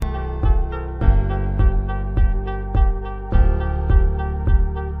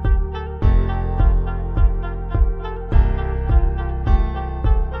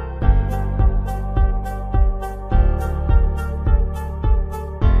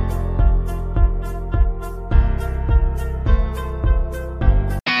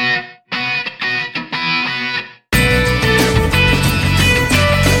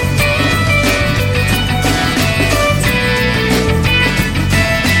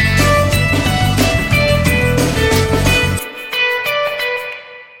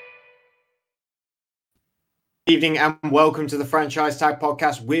Evening and welcome to the Franchise Tag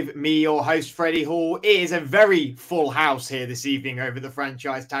Podcast with me, your host, Freddie Hall. It is a very full house here this evening over the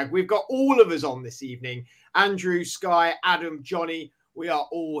Franchise Tag. We've got all of us on this evening. Andrew, Sky, Adam, Johnny, we are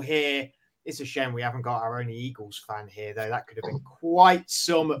all here. It's a shame we haven't got our only Eagles fan here, though. That could have been quite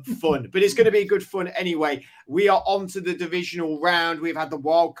some fun, but it's going to be good fun anyway. We are on to the divisional round. We've had the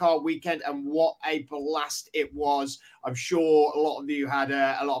wildcard weekend, and what a blast it was. I'm sure a lot of you had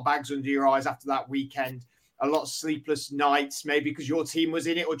a lot of bags under your eyes after that weekend. A lot of sleepless nights, maybe because your team was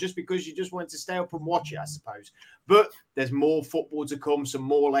in it or just because you just wanted to stay up and watch it, I suppose. But there's more football to come, some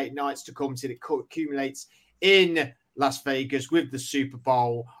more late nights to come till it accumulates in Las Vegas with the Super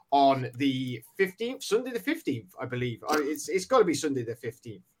Bowl on the 15th, Sunday the 15th, I believe. It's got to be Sunday the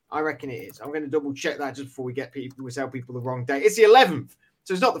 15th. I reckon it is. I'm going to double check that just before we tell people the wrong date. It's the 11th,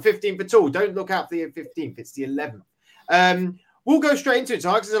 so it's not the 15th at all. Don't look out for the 15th. It's the 11th. We'll go straight into it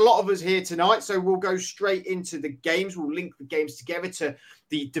tonight because there's a lot of us here tonight. So we'll go straight into the games. We'll link the games together to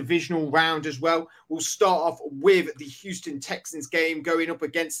the divisional round as well. We'll start off with the Houston Texans game going up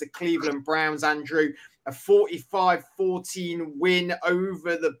against the Cleveland Browns, Andrew. A 45-14 win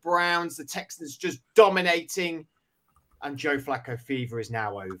over the Browns. The Texans just dominating. And Joe Flacco fever is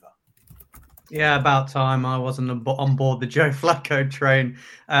now over. Yeah, about time I wasn't on board the Joe Flacco train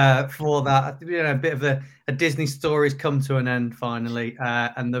for that. A bit of a Disney story's come to an end finally,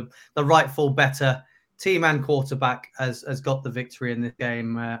 and the rightful better team and quarterback has got the victory in this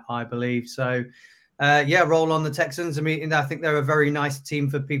game, I believe. So, roll on the Texans. I mean, I think they're a very nice team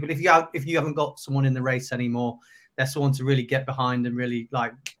for people. If you haven't got someone in the race anymore, they're someone to really get behind and really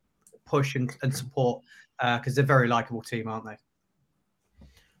like push and support because they're a very likable team, aren't they?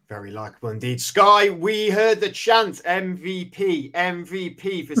 Very likable indeed. Sky, we heard the chant MVP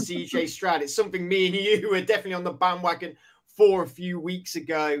for CJ Stroud. It's something me and you were definitely on the bandwagon for a few weeks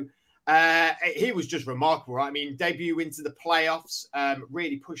ago. He was just remarkable, right? I mean, debut into the playoffs,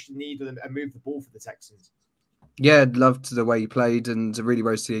 really pushed the needle and moved the ball for the Texans. Yeah, loved the way he played and really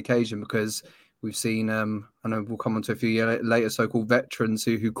rose to the occasion because we've seen, I know we'll come on to a few years later, so-called veterans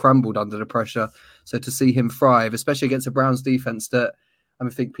who crumbled under the pressure. So to see him thrive, especially against a Browns defense that I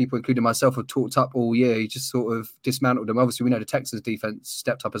think people, including myself, have talked up all year. He just sort of dismantled them. Obviously, we know the Texans defense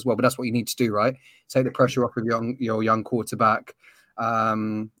stepped up as well, but that's what you need to do, right? Take the pressure off of your young quarterback.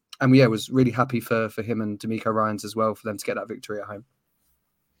 Was really happy for him and D'Amico Ryans as well for them to get that victory at home.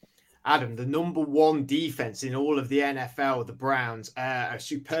 Adam, the number one defense in all of the NFL, the Browns, a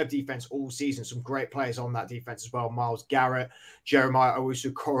superb defense all season. Some great players on that defense as well. Myles Garrett, Jeremiah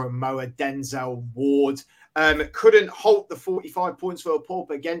Owusu-Koramoah, Denzel Ward. Couldn't halt the 45 points for a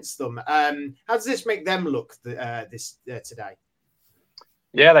pulp against them. How does this make them look today?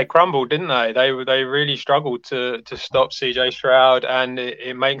 Yeah, they crumbled, didn't they? They really struggled to stop CJ Stroud, and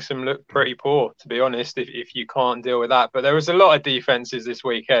it makes them look pretty poor, to be honest, if you can't deal with that. But there was a lot of defenses this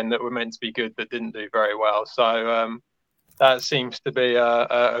weekend that were meant to be good that didn't do very well. So that seems to be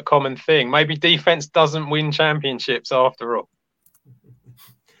a common thing. Maybe defense doesn't win championships after all.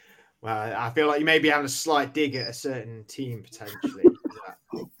 Well, I feel like you may be having a slight dig at a certain team potentially.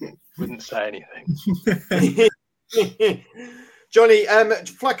 Wouldn't say anything. Johnny,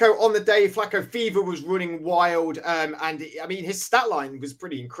 Flacco on the day, Flacco fever was running wild. And I mean, his stat line was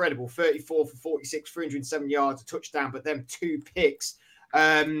pretty incredible. 34 for 46, 307 yards, a touchdown, but then 2 picks.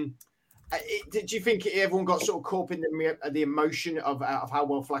 Did you think everyone got sort of caught in the emotion of how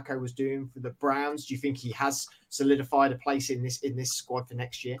well Flacco was doing for the Browns? Do you think he has solidified a place in this squad for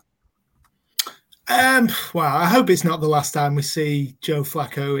next year? Well, I hope it's not the last time we see Joe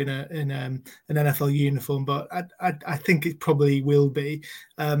Flacco in an NFL uniform, but I think it probably will be.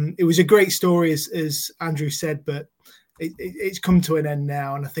 It was a great story, as Andrew said, but it's come to an end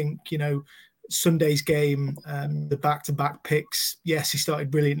now. And I think, Sunday's game, the back-to-back picks, yes, he started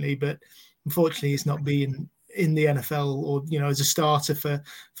brilliantly, but unfortunately he's not been in the NFL or, as a starter for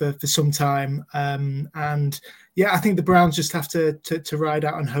some time. I think the Browns just have to ride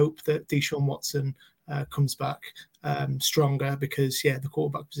out and hope that Deshaun Watson comes back stronger because, the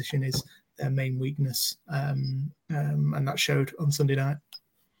quarterback position is their main weakness. And that showed on Sunday night.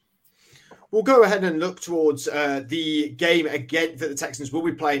 We'll go ahead and look towards the game again that the Texans will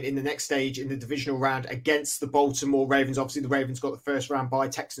be playing in the next stage in the divisional round against the Baltimore Ravens. Obviously, the Ravens got the first round bye.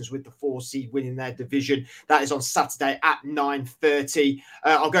 Texans with the 4 seed winning their division. That is on Saturday at 9:30.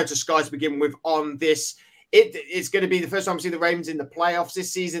 I'll go to Sky to begin with on this. It's going to be the first time we see the Ravens in the playoffs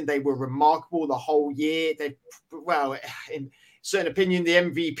this season. They were remarkable the whole year. In certain opinion, the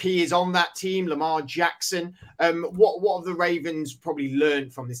MVP is on that team, Lamar Jackson. What have the Ravens probably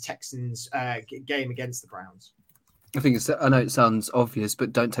learned from this Texans game against the Browns? I know it sounds obvious,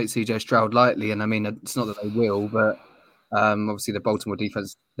 but don't take CJ Stroud lightly. And I mean, it's not that they will, but obviously the Baltimore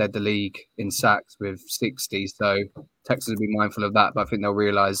defense led the league in sacks with 60. So Texans will be mindful of that. But I think they'll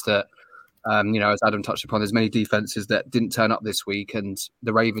realize that, as Adam touched upon, there's many defenses that didn't turn up this week, and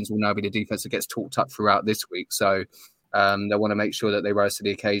the Ravens will now be the defense that gets talked up throughout this week. So they want to make sure that they rise to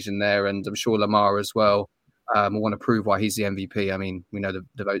the occasion there. And I'm sure Lamar as well will want to prove why he's the MVP. I mean, we know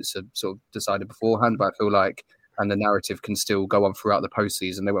the votes are sort of decided beforehand, but I feel like and the narrative can still go on throughout the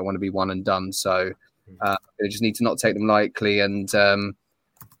postseason. They won't want to be one and done. So they just need to not take them lightly. And Texans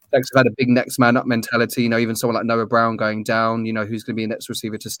have had a big next man up mentality. Even someone like Noah Brown going down, who's going to be a next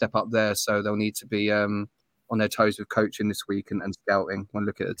receiver to step up there. So they'll need to be on their toes with coaching this week and scouting when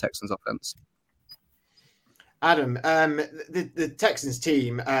looking at the Texans offense. Adam, the Texans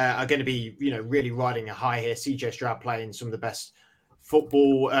team are going to be, really riding a high here. CJ Stroud playing some of the best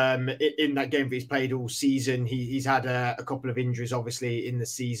football in that game that he's played all season. He's had a couple of injuries, obviously, in the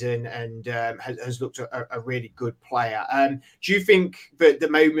season, and has looked a really good player. Do you think that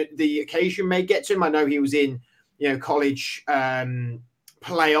the occasion may get to him? I know he was in, college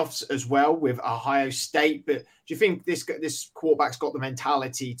playoffs as well with Ohio State, but do you think this quarterback's got the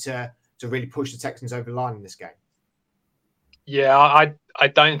mentality to really push the Texans over the line in this game? Yeah, I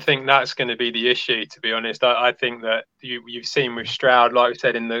don't think that's going to be the issue, to be honest. I think that you've seen with Stroud, like I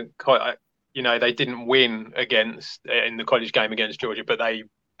said, they didn't win in the college game against Georgia, but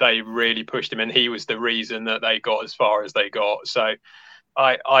they really pushed him, and he was the reason that they got as far as they got. So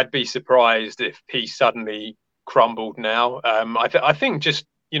I'd be surprised if he suddenly crumbled now. I think just,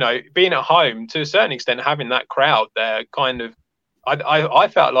 being at home, to a certain extent, having that crowd there kind of, I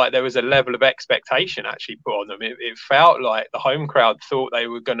felt like there was a level of expectation actually put on them. It felt like the home crowd thought they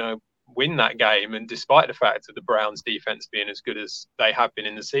were going to win that game, and despite the fact of the Browns' defense being as good as they have been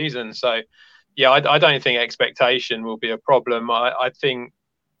in the season. So, yeah, I don't think expectation will be a problem. I think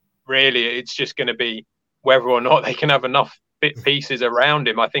really it's just going to be whether or not they can have enough bit pieces around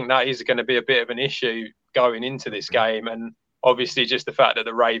him. I think that is going to be a bit of an issue going into this game, and obviously just the fact that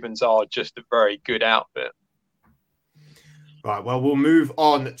the Ravens are just a very good outfit. Right, well, we'll move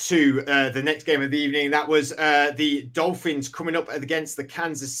on to the next game of the evening. That was the Dolphins coming up against the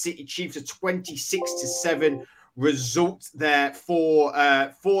Kansas City Chiefs, a 26-7 result there for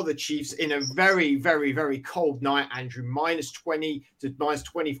the Chiefs in a very, very, very cold night, Andrew. -20 to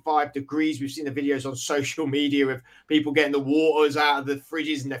 -25 degrees. We've seen the videos on social media of people getting the waters out of the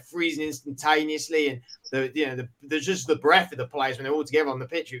fridges and they're freezing instantaneously. And there's just the breath of the players when they're all together on the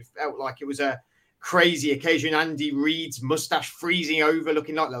pitch. It felt like it was a crazy occasion. Andy Reid's mustache freezing over,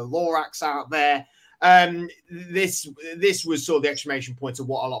 looking like the Lorax out there. This was sort of the exclamation point of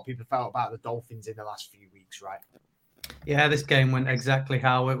what a lot of people felt about the Dolphins in the last few weeks, right? Yeah, this game went exactly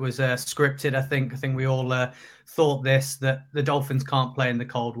how it was scripted. I think we all thought that the Dolphins can't play in the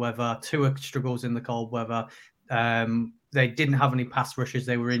cold weather. Tua struggles in the cold weather. They didn't have any pass rushes.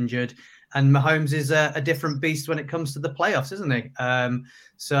 They were injured. And Mahomes is a different beast when it comes to the playoffs, isn't he?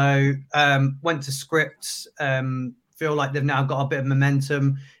 So went to scripts. Feel like they've now got a bit of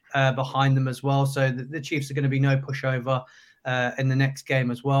momentum behind them as well. So the Chiefs are going to be no pushover in the next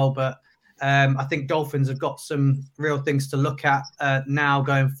game as well. But I think Dolphins have got some real things to look at now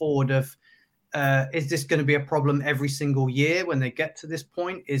going forward of, is this going to be a problem every single year when they get to this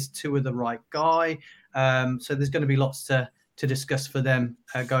point? Is Tua the right guy? So there's going to be lots to discuss for them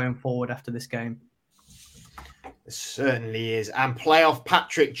going forward after this game. It certainly is. And playoff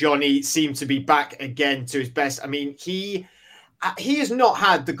Patrick Johnny seemed to be back again to his best. I mean, he has not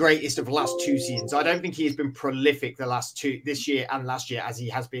had the greatest of the last two seasons. I don't think he has been prolific this year and last year as he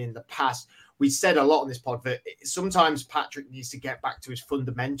has been in the past. We said a lot on this pod that sometimes Patrick needs to get back to his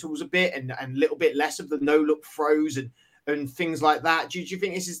fundamentals a bit and a little bit less of the no-look throws and things like that. Do you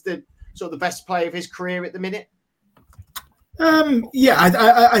think this is the sort of the best play of his career at the minute?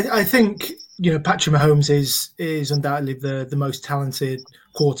 I think Patrick Mahomes is undoubtedly the most talented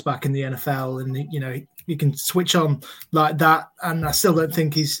quarterback in the NFL, and he can switch on like that. And I still don't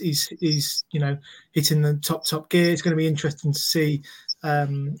think he's hitting the top gear. It's going to be interesting to see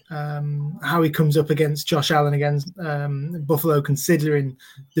how he comes up against Josh Allen against Buffalo, considering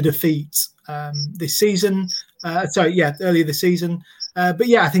the defeat this season. Earlier this season. But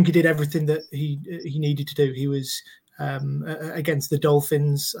I think he did everything that he needed to do. He was against the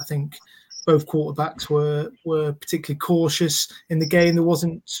Dolphins. I think both quarterbacks were particularly cautious in the game. There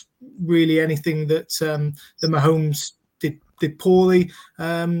wasn't really anything that the Mahomes did poorly,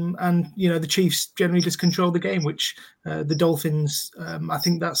 and the Chiefs generally just controlled the game, which the Dolphins. I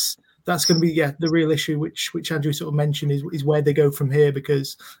think that's going to be the real issue, which Andrew sort of mentioned is where they go from here,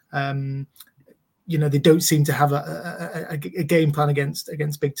 because they don't seem to have a game plan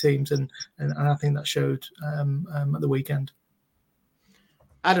against big teams, and I think that showed at the weekend.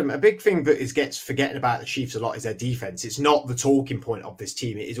 Adam, a big thing that gets forgetting about the Chiefs a lot is their defense. It's not the talking point of this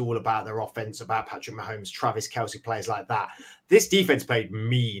team. It is all about their offense, about Patrick Mahomes, Travis Kelce, players like that. This defense played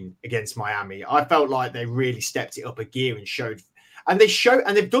mean against Miami. I felt like they really stepped it up a gear and showed, and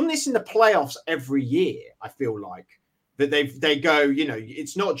they've done this in the playoffs every year. I feel like that they go,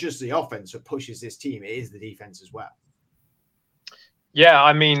 it's not just the offense that pushes this team; it is the defense as well. Yeah,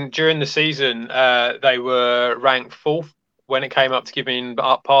 I mean, during the season, they were ranked 4th when it came up to giving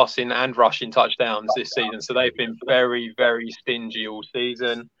up passing and rushing touchdowns this season. So they've been very, very stingy all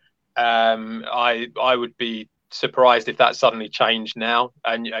season. I would be surprised if that suddenly changed now.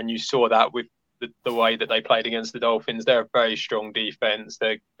 And you saw that with the way that they played against the Dolphins. They're a very strong defense.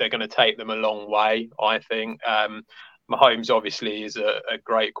 They're going to take them a long way, I think. Mahomes obviously is a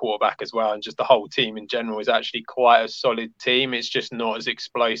great quarterback as well. And just the whole team in general is actually quite a solid team. It's just not as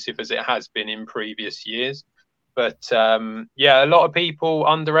explosive as it has been in previous years. But a lot of people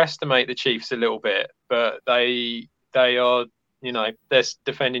underestimate the Chiefs a little bit, but they are, they're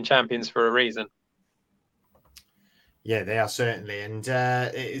defending champions for a reason. Yeah, they are certainly. And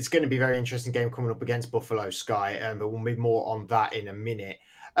it's going to be a very interesting game coming up against Buffalo, Sky, but we'll move more on that in a minute.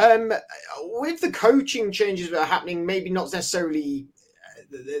 With the coaching changes that are happening, maybe not necessarily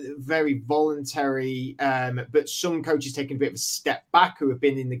very voluntary, but some coaches taking a bit of a step back who have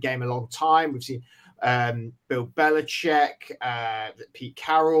been in the game a long time. We've seen Bill Belichick, Pete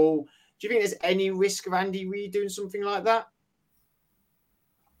Carroll. Do you think there's any risk of Andy Reid doing something like that?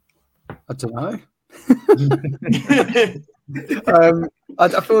 I don't know.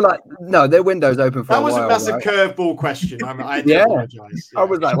 I feel like their window's open for a while. That's a curveball question. I apologize. I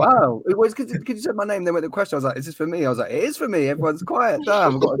was like, wow. It was because you said my name, then went the question. I was like, is this for me? I was like, it is for me. Everyone's quiet.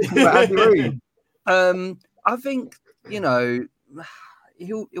 Damn, I've got to talk about Andy Reid. I think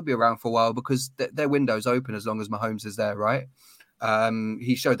he'll be around for a while because their window's open as long as Mahomes is there, right?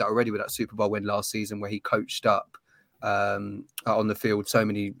 He showed that already with that Super Bowl win last season where he coached up on the field.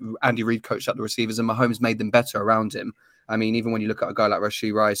 Andy Reid coached up the receivers and Mahomes made them better around him. I mean, even when you look at a guy like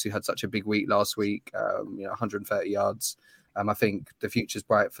Rashee Rice, who had such a big week last week, 130 yards, I think the future's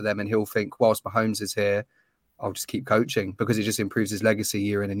bright for them. And he'll think, whilst Mahomes is here, I'll just keep coaching because it just improves his legacy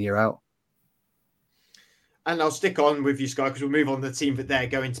year in and year out. And I'll stick on with you, Sky, because we'll move on to the team that they're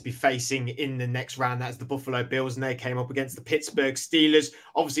going to be facing in the next round. That's the Buffalo Bills, and they came up against the Pittsburgh Steelers.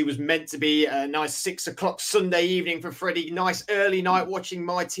 Obviously, it was meant to be a nice 6:00 Sunday evening for Freddie. Nice early night watching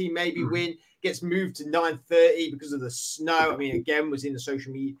my team maybe win. Gets moved to 9:30 because of the snow. I mean, again, was in the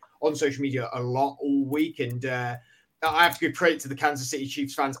social media a lot all week, and I have to give credit to the Kansas City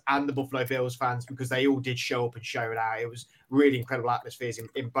Chiefs fans and the Buffalo Bills fans because they all did show up and show it out. It was really incredible atmospheres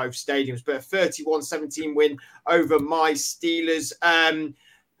in both stadiums. But a 31-17 win over my Steelers.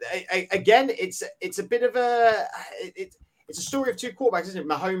 Again, it's a bit of it's a story of two quarterbacks, isn't it?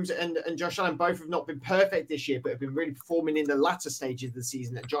 Mahomes and Josh Allen both have not been perfect this year, but have been really performing in the latter stages of the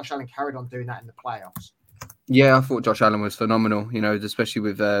season. And Josh Allen carried on doing that in the playoffs. Yeah, I thought Josh Allen was phenomenal, especially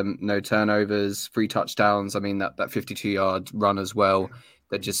with no turnovers, 3 touchdowns. I mean, that 52-yard run as well,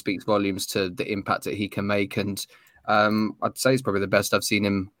 that just speaks volumes to the impact that he can make. And I'd say it's probably the best I've seen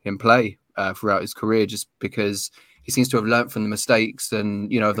him play throughout his career, just because he seems to have learnt from the mistakes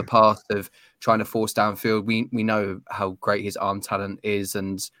and, of the past of trying to force downfield. We know how great his arm talent is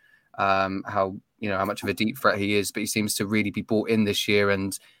and how much of a deep threat he is, but he seems to really be bought in this year,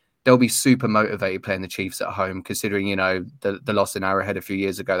 and they'll be super motivated playing the Chiefs at home, considering, the loss in Arrowhead a few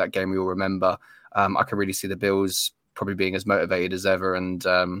years ago, that game we all remember. I can really see the Bills probably being as motivated as ever. And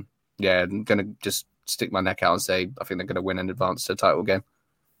I'm going to just stick my neck out and say, I think they're going to win and advance to the title game.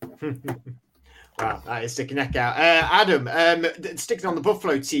 Wow, that is sticking neck out. Adam, sticking on the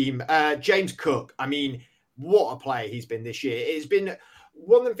Buffalo team, James Cook. I mean, what a player he's been this year. It's been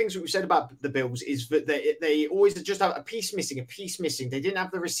one of the things that we've said about the Bills is that they always just have a piece missing. They didn't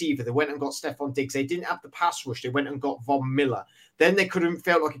have the receiver. They went and got Stephon Diggs. They didn't have the pass rush. They went and got Von Miller. Then they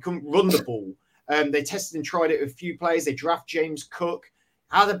felt like he couldn't run the ball. They tested and tried it with a few players. They draft James Cook.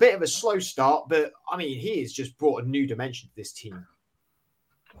 Had a bit of a slow start, but I mean, he has just brought a new dimension to this team.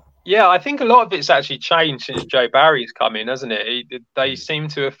 Yeah, I think a lot of it's actually changed since Joe Barry's come in, hasn't it? They seem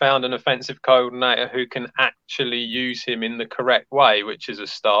to have found an offensive coordinator who can actually use him in the correct way, which is a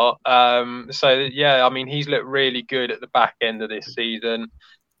start. He's looked really good at the back end of this season,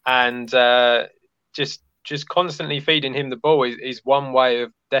 and just constantly feeding him the ball is one way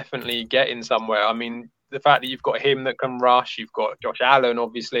of definitely getting somewhere. I mean, the fact that you've got him that can rush, you've got Josh Allen,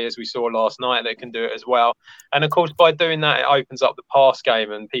 obviously, as we saw last night, that can do it as well. And of course, by doing that, it opens up the pass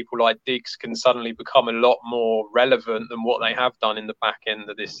game, and people like Diggs can suddenly become a lot more relevant than what they have done in the back end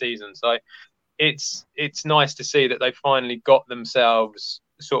of this season. So it's nice to see that they finally got themselves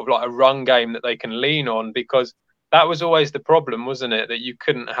sort of like a run game that they can lean on, because that was always the problem, wasn't it? That you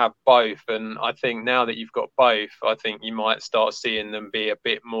couldn't have both. And I think now that you've got both, I think you might start seeing them be a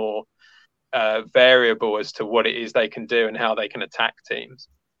bit more variable as to what it is they can do and how they can attack teams.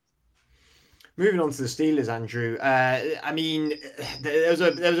 Moving on to the Steelers, Andrew. I mean, there was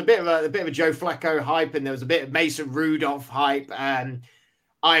a bit of a Joe Flacco hype, and there was a bit of Mason Rudolph hype.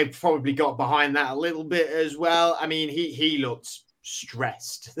 I probably got behind that a little bit as well. I mean, he looked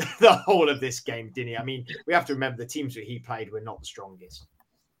stressed the whole of this game, didn't he? I mean, we have to remember the teams that he played were not the strongest.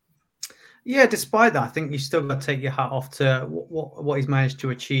 Yeah, despite that, I think you still got to take your hat off to what he's managed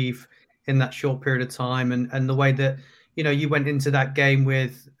to achieve in that short period of time, and the way that, you know, you went into that game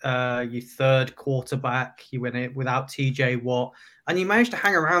with your third quarterback, you went in without TJ Watt, and you managed to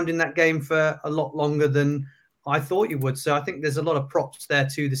hang around in that game for a lot longer than I thought you would. So I think there's a lot of props there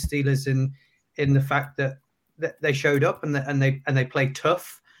to the Steelers in the fact that they showed up and they played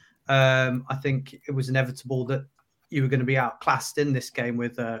tough. I think it was inevitable that you were going to be outclassed in this game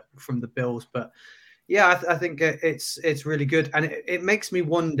with from the Bills, but yeah, I think it's really good, and it makes me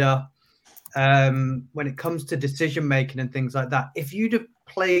wonder when it comes to decision making and things like that. If you'd have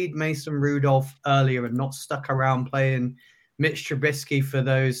played Mason Rudolph earlier and not stuck around playing Mitch Trubisky for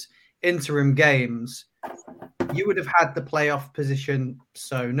those interim games, you would have had the playoff position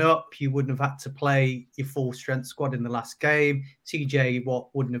sewn up. You wouldn't have had to play your full strength squad in the last game. TJ Watt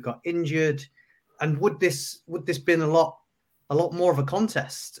wouldn't have got injured, and would this been a lot more of a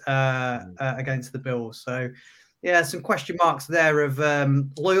contest against the Bills? So, yeah, some question marks there of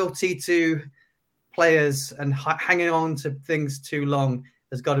loyalty to players and hanging on to things too long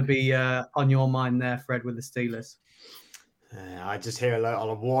has got to be on your mind there, Fred, with the Steelers. I just hear a lot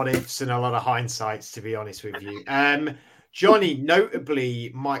of what ifs and a lot of hindsights, to be honest with you. Johnny, notably,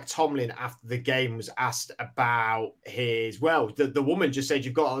 Mike Tomlin after the game was asked about the woman just said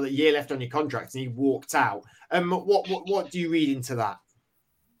you've got a year left on your contract, and he walked out. What do you read into that?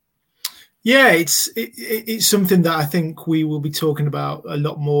 Yeah, it's something that I think we will be talking about a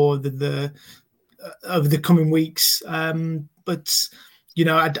lot more over the coming weeks. But you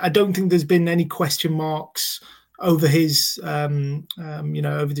know, I don't think there's been any question marks over his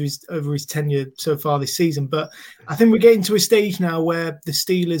over his tenure so far this season. But I think we're getting to a stage now where the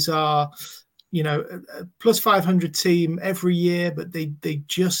Steelers are, you know, a plus 500 team every year, but they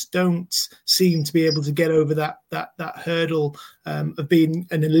just don't seem to be able to get over that hurdle of being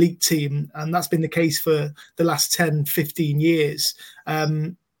an elite team. And that's been the case for the last 10, 15 years.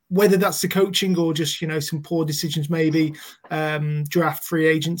 Whether that's the coaching or just, you know, some poor decisions, maybe draft, free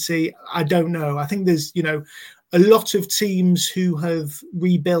agency, I don't know. I think there's, you know, a lot of teams who have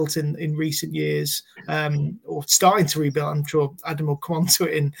rebuilt in recent years, or starting to rebuild. I'm sure Adam will come on to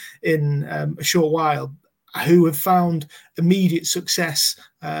it in a short while, who have found immediate success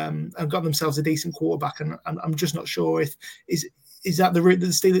and got themselves a decent quarterback. And I'm just not sure is that the route that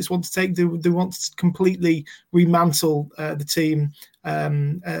the Steelers want to take? Do they want to completely remantle the team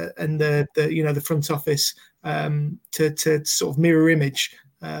and the front office to sort of mirror image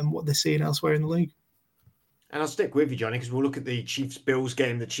what they're seeing elsewhere in the league? And I'll stick with you, Johnny, because we'll look at the Chiefs-Bills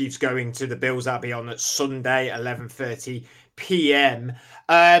game. The Chiefs going to the Bills. That'll be on at Sunday, 11:30 p.m.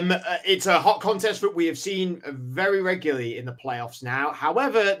 It's a hot contest that we have seen very regularly in the playoffs now.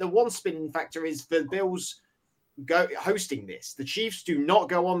 However, the one spinning factor is the Bills hosting this. The Chiefs do not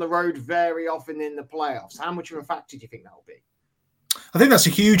go on the road very often in the playoffs. How much of a factor do you think that will be? I think that's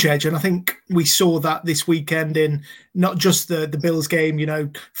a huge edge, and I think we saw that this weekend in not just the Bills game, you know,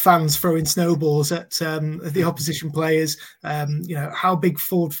 fans throwing snowballs at the opposition players, you know, how big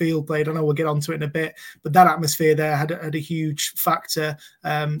Ford Field played. I know we'll get onto it in a bit, but that atmosphere there had a huge factor.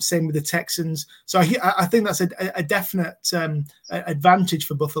 Same with the Texans. So I think that's a definite advantage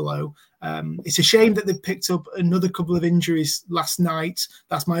for Buffalo. It's a shame that they've picked up another couple of injuries last night.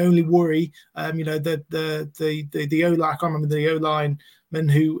 That's my only worry. You know, the O-line, I can't remember the O-line man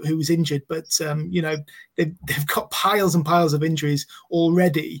who was injured, but you know, they've got piles and piles of injuries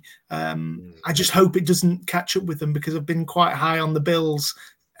already. I just hope it doesn't catch up with them, because I've been quite high on the Bills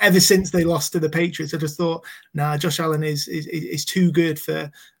ever since they lost to the Patriots. I just thought, Josh Allen is too good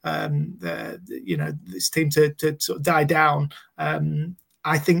for this team to sort of die down.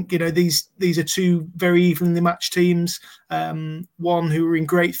 I think, you know, these are two very evenly matched teams. One who are in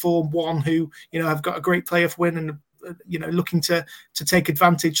great form, one who, you know, have got a great playoff win and looking to take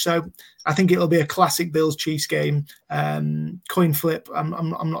advantage. So I think it'll be a classic Bills-Chiefs game. Coin flip.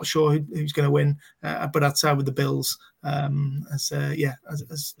 I'm not sure who's going to win, but I'd side with the Bills as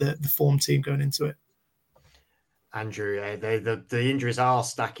the form team going into it. Andrew, the injuries are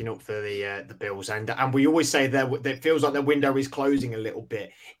stacking up for the Bills, and we always say that it feels like the window is closing a little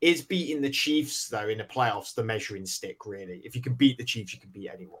bit. It's beating the Chiefs though in the playoffs, the measuring stick. Really, if you can beat the Chiefs, you can beat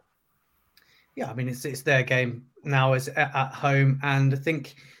anyone. Yeah, I mean it's their game now as at home, and I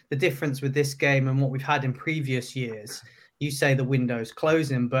think the difference with this game and what we've had in previous years, you say the window's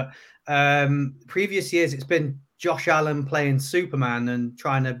closing, but previous years it's been Josh Allen playing Superman and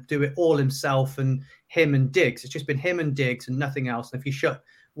trying to do it all himself, and him and Diggs. It's just been him and Diggs and nothing else. And if you shut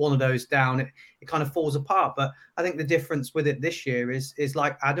one of those down, it kind of falls apart. But I think the difference with it this year is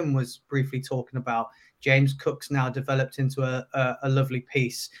like Adam was briefly talking about. James Cook's now developed into a lovely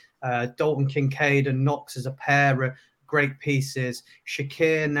piece. Dalton Kincaid and Knox as a pair are great pieces.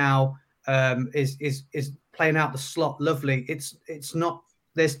 Shakir now is playing out the slot lovely. It's not.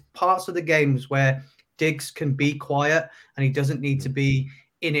 There's parts of the games where Diggs can be quiet and he doesn't need to be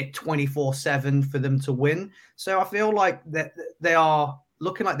in it 24/7 for them to win. So I feel like that they are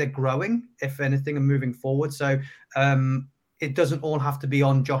looking like they're growing, if anything, and moving forward. So it doesn't all have to be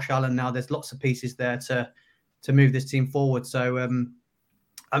on Josh Allen now. There's lots of pieces there to move this team forward. So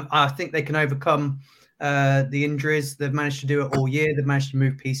I think they can overcome the injuries. They've managed to do it all year. They've managed to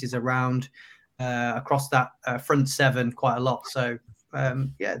move pieces around across that front seven quite a lot. So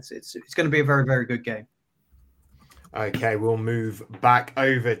it's going to be a very, very good game. Okay, we'll move back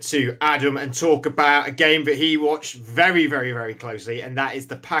over to Adam and talk about a game that he watched very, very, very closely, and that is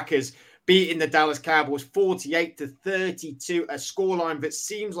the Packers beating the Dallas Cowboys 48-32, a scoreline that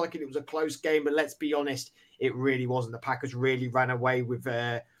seems like it was a close game, but let's be honest, it really wasn't. The Packers really ran away with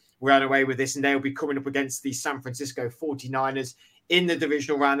this, and they'll be coming up against the San Francisco 49ers in the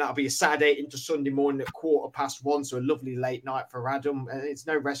divisional round. That'll be a Saturday into Sunday morning at 1:15, so a lovely late night for Adam. It's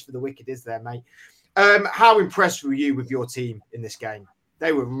no rest for the wicked, is there, mate? How impressed were you with your team in this game?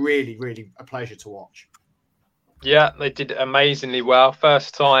 They were really, really a pleasure to watch. Yeah, they did amazingly well.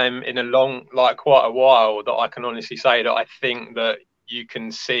 First time in quite a while that I can honestly say that I think that you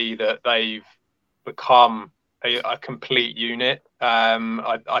can see that they've become a complete unit.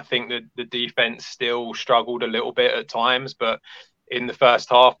 I think that the defense still struggled a little bit at times, but in the first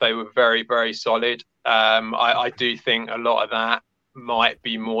half, they were very, very solid. I do think a lot of that might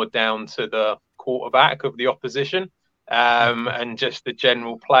be more down to the quarterback of the opposition and just the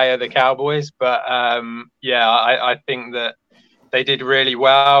general play of the Cowboys. But I think that they did really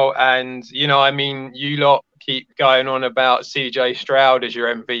well. And, you lot keep going on about CJ Stroud as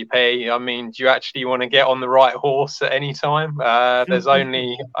your MVP. I mean, do you actually want to get on the right horse at any time? There's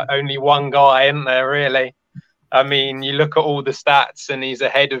only one guy, isn't there, really? I mean, you look at all the stats and he's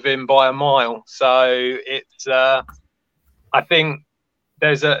ahead of him by a mile. So it's, I think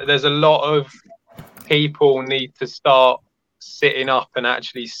there's a lot of people need to start sitting up and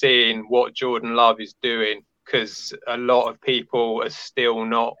actually seeing what Jordan Love is doing, because a lot of people are still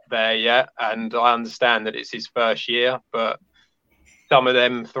not there yet. And I understand that it's his first year, but some of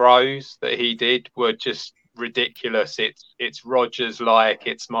them throws that he did were just ridiculous. It's Rodgers-like,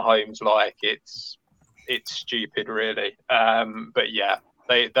 it's Mahomes-like, it's stupid, really. But yeah,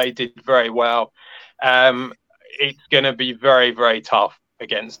 they did very well. It's going to be very, very tough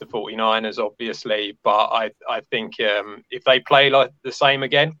against the 49ers, obviously. But I think if they play like the same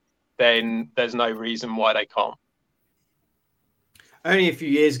again, then there's no reason why they can't. Only a few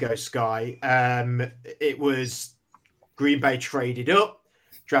years ago, Sky, it was Green Bay traded up,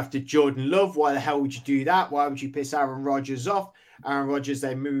 drafted Jordan Love. Why the hell would you do that? Why would you piss Aaron Rodgers off? Aaron Rodgers,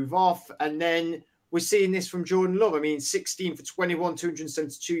 they move off. And then we're seeing this from Jordan Love. I mean, 16 for 21,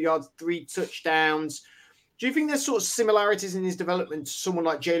 272 yards, 3 touchdowns. Do you think there's sort of similarities in his development to someone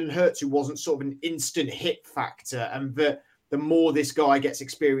like Jalen Hurts, who wasn't sort of an instant hit factor, and the more this guy gets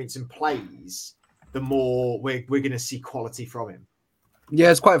experience and plays, the more we're going to see quality from him? Yeah,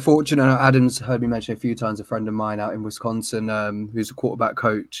 it's quite fortunate. Adam's heard me mention a few times a friend of mine out in Wisconsin who's a quarterback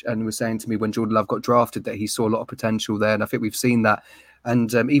coach, and was saying to me when Jordan Love got drafted that he saw a lot of potential there. And I think we've seen that.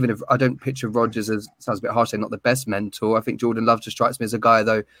 And even if I don't picture Rodgers as, sounds a bit harsh, not the best mentor, I think Jordan Love just strikes me as a guy,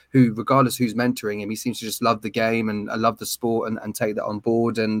 though, who, regardless who's mentoring him, he seems to just love the game and love the sport and take that on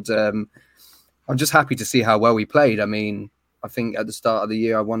board. And I'm just happy to see how well he played. I mean, I think at the start of the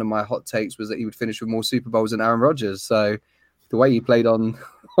year, one of my hot takes was that he would finish with more Super Bowls than Aaron Rodgers. So the way he played on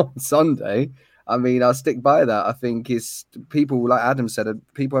Sunday, I mean, I'll stick by that. I think people, like Adam said,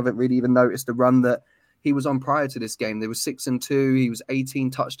 people haven't really even noticed the run that he was on prior to this game. They were 6-2. He was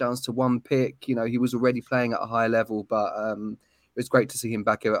 18 touchdowns to 1 pick. You know, he was already playing at a high level, but it was great to see him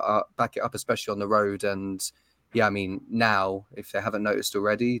back it up, especially on the road. And yeah, I mean, now, if they haven't noticed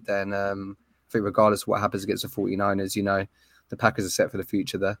already, then I think regardless of what happens against the 49ers, you know, the Packers are set for the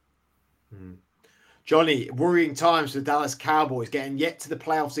future there. Johnny, worrying times for the Dallas Cowboys, getting yet to the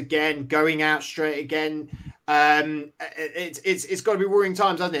playoffs again, going out straight again. It's got to be worrying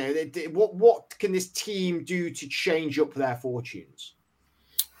times, hasn't it? What can this team do to change up their fortunes?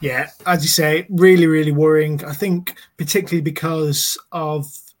 Yeah, as you say, really, really worrying. I think particularly because of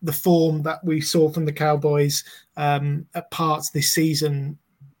the form that we saw from the Cowboys at parts this season.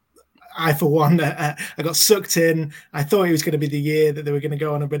 I, for one, I got sucked in. I thought it was going to be the year that they were going to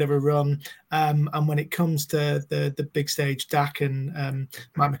go on a bit of a run. And when it comes to the big stage, Dak and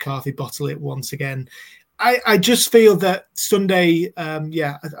Mick McCarthy bottle it once again. I just feel that Sunday,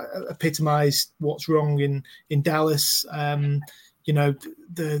 epitomised what's wrong in Dallas. You know,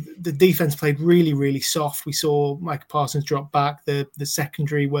 the defense played really, really soft. We saw Micah Parsons drop back. The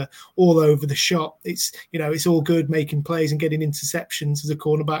secondary were all over the shop. It's, you know, it's all good making plays and getting interceptions as a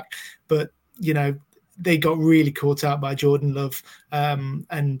cornerback, but, you know, they got really caught out by Jordan Love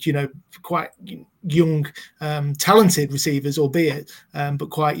and, you know, quite young, talented receivers, albeit,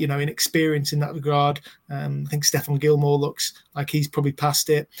 but quite, you know, inexperienced in that regard. I think Stephon Gilmore looks like he's probably past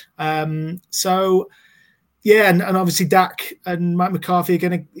it. Yeah, and obviously Dak and Mick McCarthy are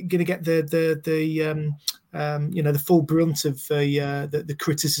going to get the full brunt of the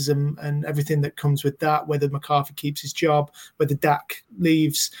criticism and everything that comes with that. Whether McCarthy keeps his job, whether Dak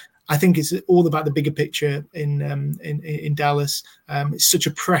leaves, I think it's all about the bigger picture in Dallas. It's such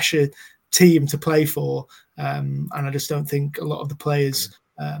a pressure team to play for, and I just don't think a lot of the players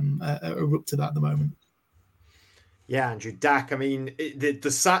are up to that at the moment. Yeah, Andrew, Dak, I mean, the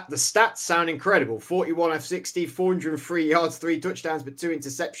stats sound incredible. 41 of 60, 403 yards, 3 touchdowns, but 2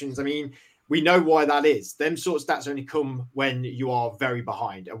 interceptions. I mean, we know why that is. Them sort of stats only come when you are very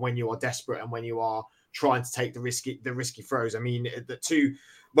behind and when you are desperate and when you are trying to take the risky throws. I mean,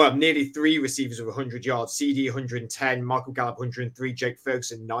 nearly 3 receivers with 100 yards, CD 110, Michael Gallup 103, Jake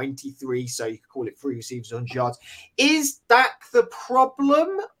Ferguson 93. So you could call it 3 receivers 100 yards. Is Dak the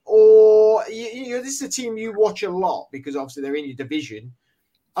problem? Or you know, this is a team you watch a lot because obviously they're in your division.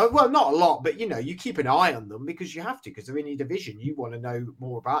 Well, not a lot, but you know, you keep an eye on them because you have to, because they're in your division. You want to know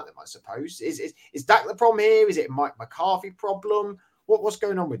more about them, I suppose. Is Dak the problem here? Is it a Mike McCarthy problem? What's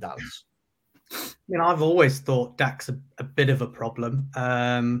going on with Dallas? You know, I've always thought Dak's a bit of a problem.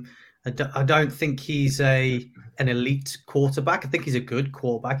 I don't think he's an elite quarterback. I think he's a good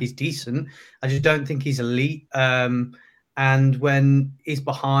quarterback. He's decent. I just don't think he's elite. And when he's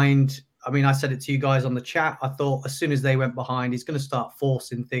behind, I mean, I said it to you guys on the chat. I thought as soon as they went behind, he's going to start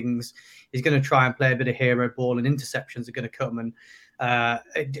forcing things. He's going to try and play a bit of hero ball, and interceptions are going to come. And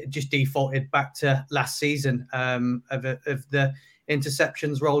it just defaulted back to last season of the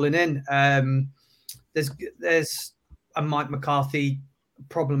interceptions rolling in. There's a Mike McCarthy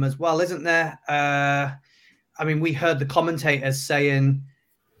problem as well, isn't there? I mean, we heard the commentators saying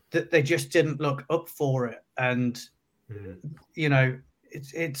that they just didn't look up for it, and you know,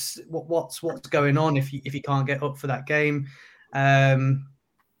 it's what's going on if you can't get up for that game.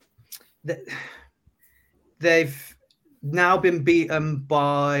 They've now been beaten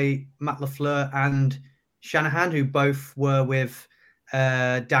by Matt LaFleur and Shanahan, who both were with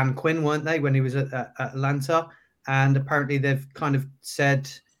Dan Quinn, weren't they, when he was at Atlanta? And apparently they've kind of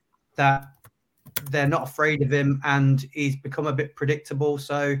said that they're not afraid of him and he's become a bit predictable.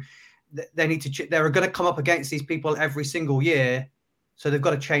 So they need to. They're going to come up against these people every single year, so they've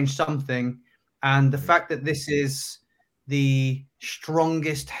got to change something. And the fact that this is the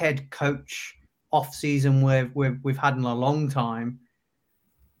strongest head coach off season we've had in a long time,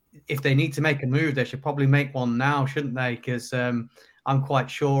 if they need to make a move, they should probably make one now, shouldn't they? Because I'm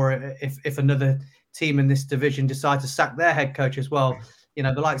quite sure if another team in this division decide to sack their head coach as well, you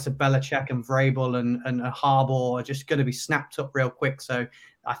know, the likes of Belichick and Vrabel and Harbaugh are just going to be snapped up real quick. So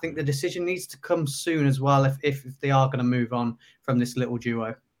I think the decision needs to come soon as well if they are going to move on from this little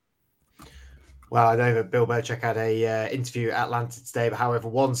duo. Well, I know that Bill Belichick had a interview at Atlanta today, but however,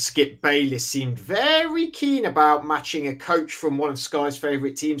 one Skip Bayless seemed very keen about matching a coach from one of Sky's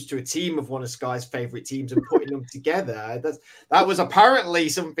favourite teams to a team of one of Sky's favourite teams and putting them together. That was apparently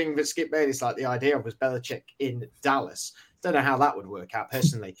something that Skip Bayless liked the idea of, was Belichick in Dallas. Don't know how that would work out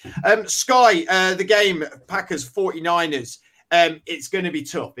personally. Sky, the game, Packers 49ers. it's going to be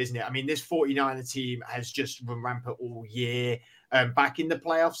tough, isn't it? I mean, this 49er team has just run rampant all year. Back in the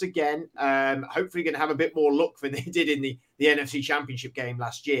playoffs again. Hopefully going to have a bit more luck than they did in the NFC Championship game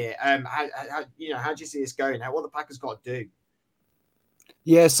last year. How do you see this going? What the Packers got to do?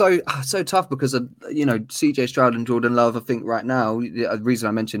 Yeah, so tough because of, CJ Stroud and Jordan Love. I think right now, the reason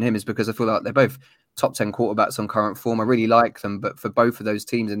I mention him is because I feel like they're both top 10 quarterbacks on current form. I really like them, but for both of those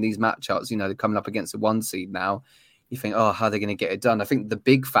teams in these matchups, they're coming up against the 1 seed now. You think, how are they going to get it done? I think the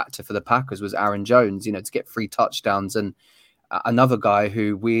big factor for the Packers was Aaron Jones, to get 3 touchdowns, and another guy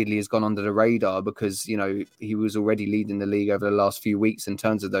who weirdly has gone under the radar because, he was already leading the league over the last few weeks in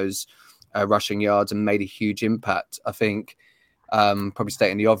terms of those rushing yards and made a huge impact. I think probably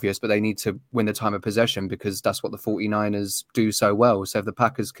stating the obvious, but they need to win the time of possession because that's what the 49ers do so well. So if the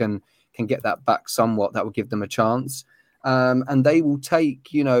Packers can get that back somewhat, that will give them a chance. And they will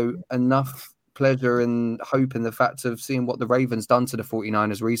take, enough pleasure and hope in the fact of seeing what the Ravens done to the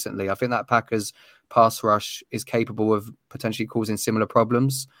 49ers recently. I think that Packers pass rush is capable of potentially causing similar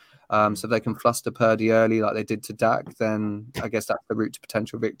problems. So if they can fluster Purdy early like they did to Dak, then I guess that's the route to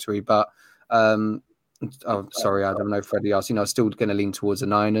potential victory. But sorry, Adam, no Freddie asked. Still going to lean towards the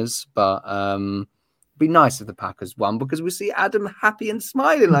Niners, but be nice if the Packers won because we see Adam happy and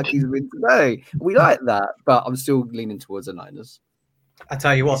smiling like he's been today. We like that, but I'm still leaning towards the Niners. I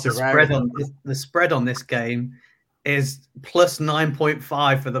tell you what, the spread on this game is plus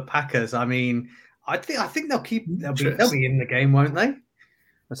 9.5 for the Packers. I mean, I think they'll be in the game, won't they?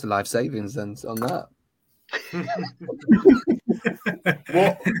 That's a life savings then on that.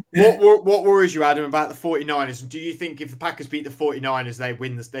 What worries you, Adam, about the 49ers? Do you think if the Packers beat the 49ers,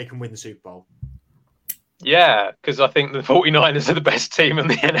 they can win the Super Bowl? Yeah, because I think the 49ers are the best team in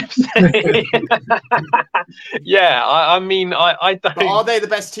the NFC. Yeah, I mean, I don't... But are they the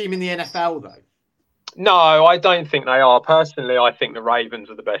best team in the NFL, though? No, I don't think they are. Personally, I think the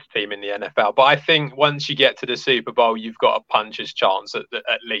Ravens are the best team in the NFL. But I think once you get to the Super Bowl, you've got a puncher's chance at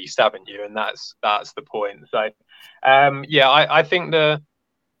least, haven't you? And that's the point. So, I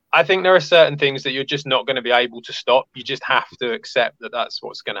think there are certain things that you're just not going to be able to stop. You just have to accept that that's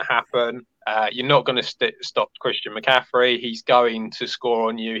what's going to happen. You're not going to stop Christian McCaffrey. He's going to score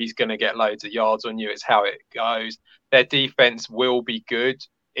on you. He's going to get loads of yards on you. It's how it goes. Their defense will be good.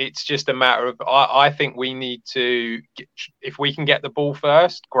 It's just a matter of, I think we need to, if we can get the ball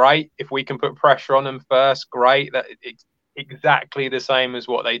first, great. If we can put pressure on them first, great. It's exactly the same as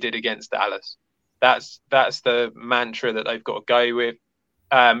what they did against Dallas. That's the mantra that they've got to go with.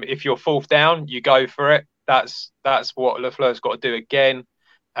 If you're 4th down, you go for it. That's what LaFleur's got to do again.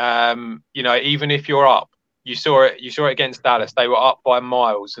 Even if you're up, you saw it against Dallas. They were up by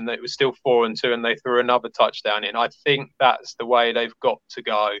miles and it was still 4-2 and they threw another touchdown in. I think that's the way they've got to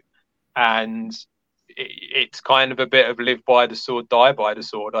go. And it's kind of a bit of live by the sword, die by the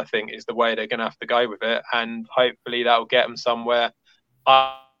sword, I think, is the way they're going to have to go with it. And hopefully that will get them somewhere.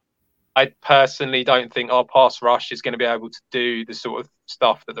 I personally don't think our pass rush is going to be able to do the sort of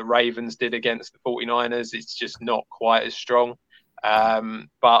stuff that the Ravens did against the 49ers. It's just not quite as strong.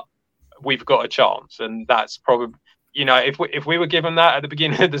 But we've got a chance. And that's probably, if we were given that at the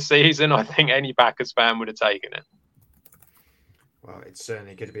beginning of the season, I think any Packers fan would have taken it. Well, it's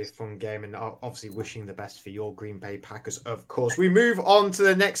certainly going to be a fun game, and obviously wishing the best for your Green Bay Packers, of course. We move on to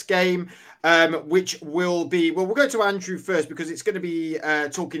the next game, which will be, we'll go to Andrew first because it's going to be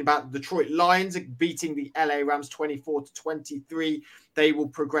talking about the Detroit Lions beating the LA Rams 24-23. They will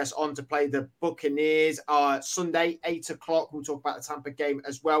progress on to play the Buccaneers Sunday, 8:00. We'll talk about the Tampa game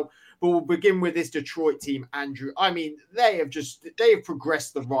as well. But we'll begin with this Detroit team, Andrew. I mean, they have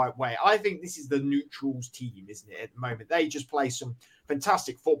progressed the right way. I think this is the neutrals team, isn't it, at the moment? They just play some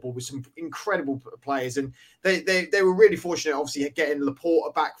fantastic football with some incredible players. And they were really fortunate, obviously, getting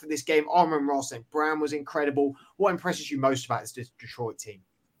Laporta back for this game. Amon-Ra St. Brown was incredible. What impresses you most about this Detroit team?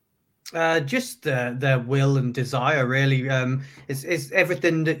 Just their will and desire, really. It's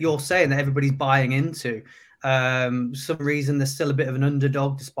everything that you're saying that everybody's buying into. Some reason they're still a bit of an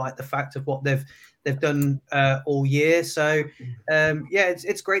underdog, despite the fact of what they've done all year. So,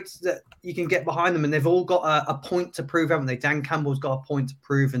 it's great that you can get behind them, and they've all got a point to prove, haven't they? Dan Campbell's got a point to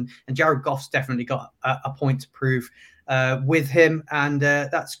prove, and Jared Goff's definitely got a point to prove with him, and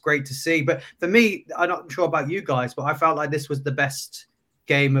that's great to see. But for me, I'm not sure about you guys, but I felt like this was the best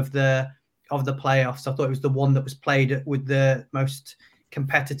game of the playoffs. I thought it was the one that was played with the most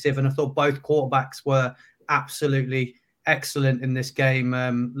competitive, and I thought both quarterbacks were absolutely excellent in this game.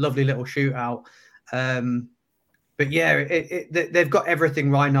 Lovely little shootout. But yeah, they've got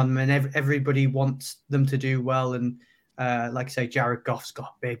everything right on them, and everybody wants them to do well. And like I say, Jared Goff's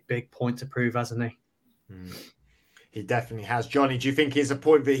got a big point to prove, hasn't he? He definitely has. Johnny, do you think he's a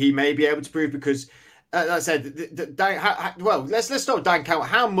point that he may be able to prove? Because, like I said, let's start with Dan Campbell.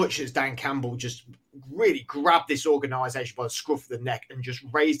 How much has Dan Campbell just really grabbed this organisation by the scruff of the neck and just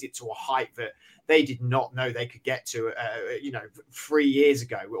raised it to a height that they did not know they could get to, 3 years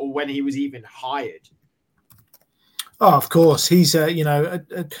ago, or when he was even hired? Oh, of course. He's,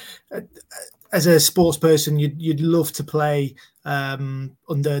 as a sports person, you'd love to play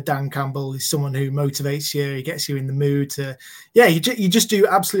under Dan Campbell. He's someone who motivates you. He gets you in the mood to, you just do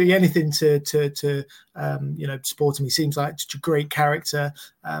absolutely anything to support him. He seems like such a great character,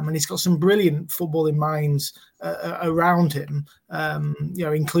 and he's got some brilliant footballing minds around him.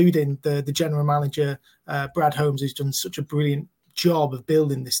 Including the general manager Brad Holmes, who's done such a brilliant job of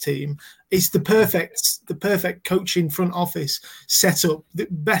building this team. It's the perfect coaching front office setup. The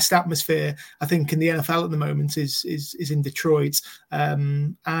best atmosphere I think in the NFL at the moment is in Detroit.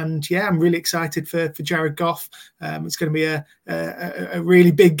 I'm really excited for Jared Goff. It's going to be a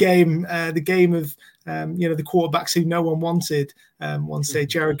really big game. The game of the quarterbacks who no one wanted. One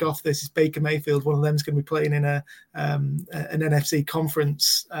stage, Jared Goff versus Baker Mayfield. One of them is going to be playing in an NFC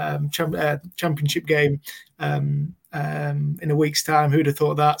conference championship game in a week's time. Who'd have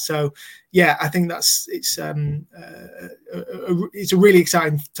thought that? So, I think it's a really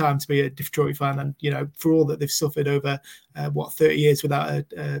exciting time to be a Detroit fan, and for all that they've suffered over 30 years without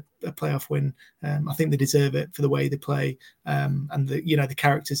a playoff win, I think they deserve it for the way they play and the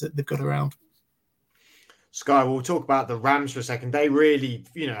characters that they've got around. Sky, we'll talk about the Rams for a second. They really,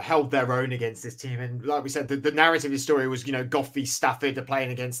 held their own against this team. And like we said, the narrative of the story was, Goff v Stafford are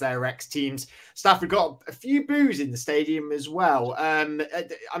playing against their ex-teams. Stafford got a few boos in the stadium as well.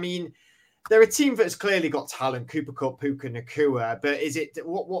 They're a team that's clearly got talent, Cooper Kupp, Puka Nacua, but is it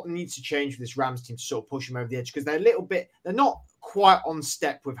what needs to change for this Rams team to sort of push them over the edge? Because they're not quite on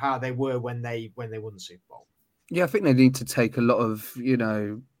step with how they were when they won the Super Bowl. Yeah, I think they need to take a lot of,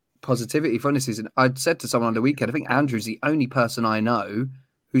 positivity from this season. I'd said to someone on the weekend, I think Andrew's the only person I know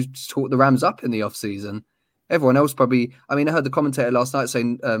who's talked the Rams up in the offseason. Everyone else probably, I heard the commentator last night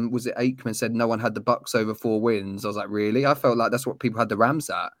saying, was it Aikman said no one had the Bucs over 4 wins? I was like, really? I felt like that's what people had the Rams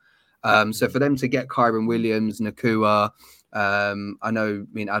at. So for them to get Kyron Williams, Nacua, I know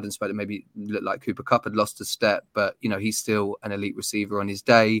me and Adam spoke that maybe looked like Cooper Kupp had lost a step, but, he's still an elite receiver on his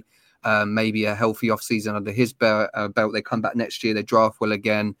day. Maybe a healthy offseason under his belt. They come back next year, they draft well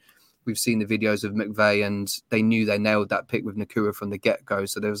again. We've seen the videos of McVay, and they knew they nailed that pick with Nacua from the get-go.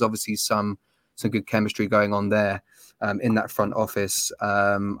 So there was obviously some good chemistry going on there in that front office.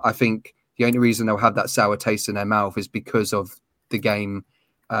 I think the only reason they'll have that sour taste in their mouth is because of the game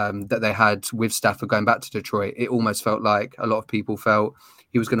that they had with Stafford going back to Detroit. It almost felt like a lot of people felt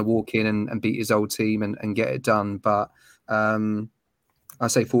he was going to walk in and beat his old team and get it done. But I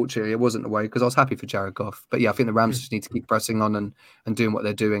say fortunately it wasn't the way, because I was happy for Jared Goff. But I think the Rams just need to keep pressing on and doing what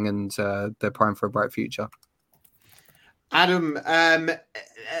they're doing, and they're primed for a bright future. Adam,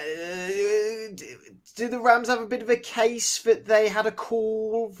 do the Rams have a bit of a case that they had a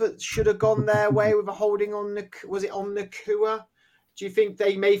call that should have gone their way with a holding on was it on Nacua? Do you think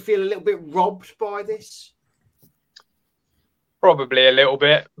they may feel a little bit robbed by this? Probably a little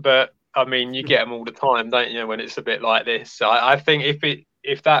bit, but you get them all the time, don't you, when it's a bit like this? I think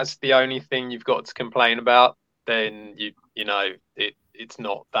if that's the only thing you've got to complain about, then it's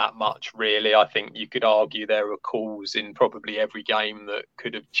not that much really. I think you could argue there are calls in probably every game that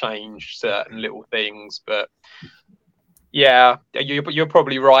could have changed certain little things, but yeah, you're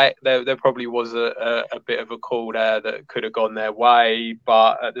probably right. There probably was a bit of a call there that could have gone their way,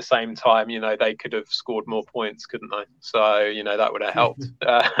 but at the same time, they could have scored more points, couldn't they? So, that would have helped.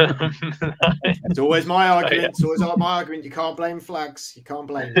 It's always my argument. It's always my argument. You can't blame flags. You can't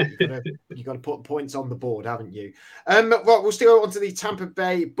blame it. You've got to put points on the board, haven't you? Right, we'll still go on to the Tampa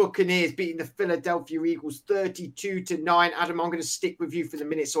Bay Buccaneers beating the Philadelphia Eagles 32-9. Adam, I'm going to stick with you for the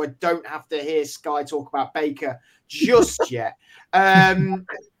minute so I don't have to hear Sky talk about Baker just yet. Is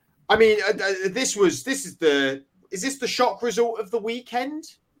this the shock result of the weekend?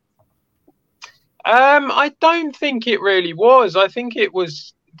 I don't think it really was. I think it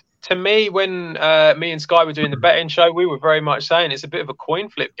was, to me, when me and Sky were doing the betting show, we were very much saying it's a bit of a coin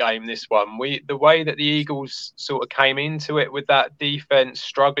flip game, this one. The way that the Eagles sort of came into it with that defense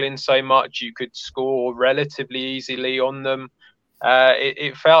struggling so much, you could score relatively easily on them.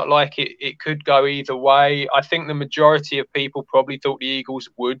 It felt like it could go either way. I think the majority of people probably thought the Eagles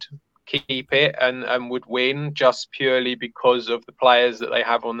would keep it and would win, just purely because of the players that they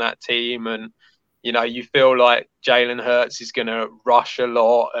have on that team. And, you feel like Jalen Hurts is going to rush a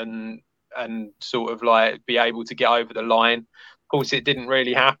lot and sort of like be able to get over the line. course, it didn't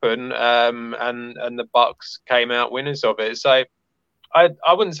really happen, and the Bucks came out winners of it. So I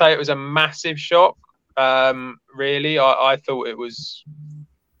wouldn't say it was a massive shock. Really, I thought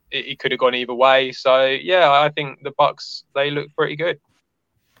it could have gone either way. So yeah, I think the Bucks, they look pretty good.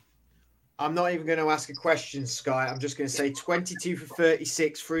 I'm not even going to ask a question, Sky. I'm just going to say 22 for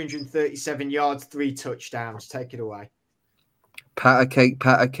 36, 337 yards, 3 touchdowns. Take it away. Pat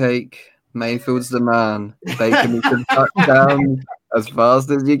a cake. Mayfield's the man. Taking me to touchdown as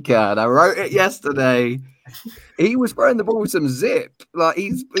fast as you can. I wrote it yesterday. He was throwing the ball with some zip. Like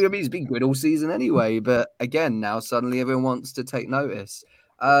he's been good all season anyway. But again, now suddenly everyone wants to take notice.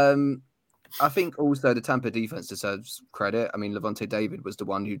 I think also the Tampa defense deserves credit. I mean, Levante David was the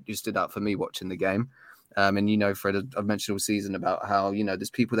one who stood out for me watching the game. And, Fred, I've mentioned all season about how, there's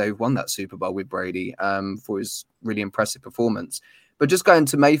people that have won that Super Bowl with Brady for his really impressive performance. But just going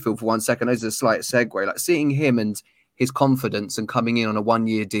to Mayfield for 1 second, there's a slight segue. Like seeing him and his confidence and coming in on a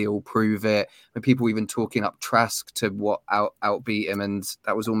 1-year deal, prove it. When people even talking up Trask to what outbeat him. And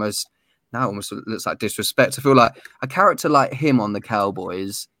that was almost looks like disrespect. I feel like a character like him on the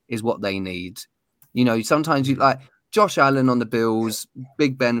Cowboys is what they need. Sometimes you like Josh Allen on the Bills,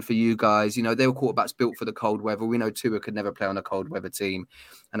 Big Ben for you guys. They were quarterbacks built for the cold weather. We know Tua could never play on a cold weather team.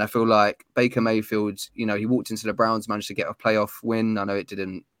 And I feel like Baker Mayfield, he walked into the Browns, managed to get a playoff win. I know it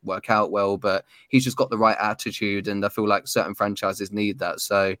didn't work out well, but he's just got the right attitude. And I feel like certain franchises need that.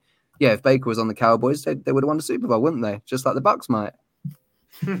 So, yeah, if Baker was on the Cowboys, they would have won the Super Bowl, wouldn't they? Just like the Bucks might.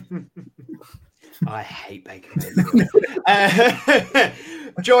 I hate Baker Mayfield.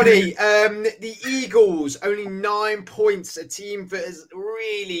 Johnny, the Eagles, only 9 points, a team that has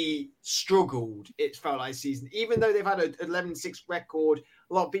really struggled, it felt like season. Even though they've had an 11-6 record,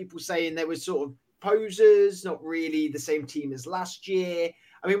 a lot of people saying they were sort of posers, not really the same team as last year.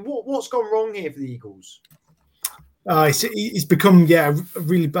 I mean, what's gone wrong here for the Eagles? It's become, a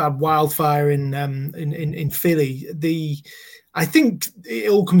really bad wildfire in Philly. I think it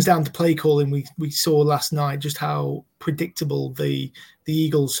all comes down to play calling. We saw last night just how predictable the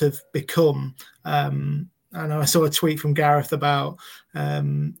Eagles have become. And I saw a tweet from Gareth about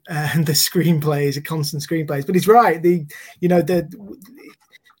the screenplays, constant screenplays. But he's right.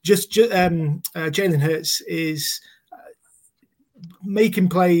 Jalen Hurts is making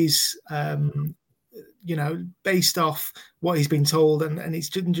plays. Based off what he's been told, and it's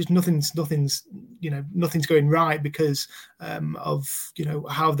just nothing's going right because of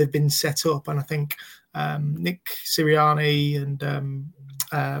how they've been set up. And I think Nick Sirianni and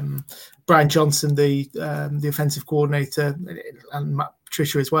Brian Johnson, the offensive coordinator, and Matt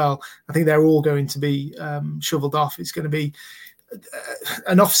Patricia as well, I think they're all going to be shoveled off. It's going to be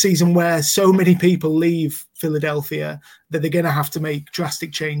an off season where so many people leave Philadelphia that they're going to have to make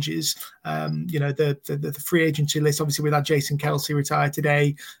drastic changes. The free agency list, obviously, we had Jason Kelsey retired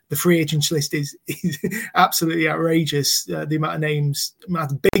today. The free agency list is absolutely outrageous. The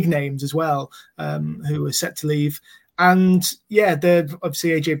amount of big names as well, who are set to leave. And obviously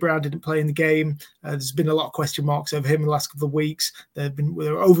AJ Brown didn't play in the game. There's been a lot of question marks over him in the last couple of weeks. They're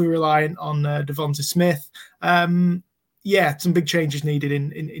over reliant on Devonta Smith. Some big changes needed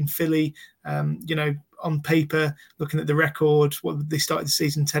in Philly. On paper, looking at the record, they started the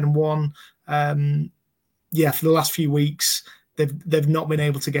season 10-1. For the last few weeks, they've not been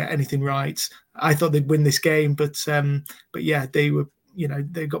able to get anything right. I thought they'd win this game, but they were,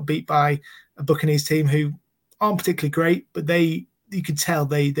 they got beat by a Buccaneers team who aren't particularly great, but you could tell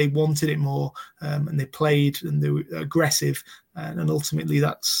they wanted it more, and they played and they were aggressive, and ultimately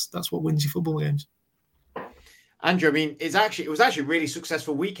that's what wins you football games. Andrew, I mean, it was actually a really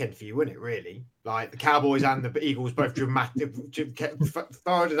successful weekend for you, wasn't it, really? Like the Cowboys and the Eagles both dramatic,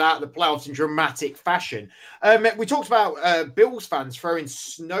 third out of the playoffs in dramatic fashion. We talked about Bills fans throwing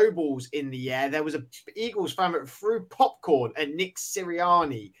snowballs in the air. There was an Eagles fan that threw popcorn at Nick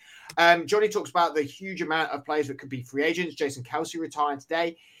Sirianni. Johnny talks about the huge amount of players that could be free agents. Jason Kelsey retired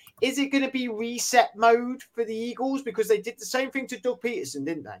today. Is it going to be reset mode for the Eagles? Because they did the same thing to Doug Peterson,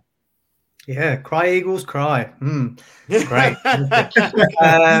 didn't they? Yeah, cry Eagles, cry. Great. I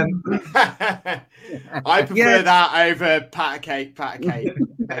prefer that over pat a cake.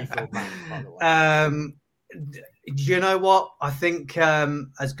 Mayfield, man, by the way. Do you know what? I think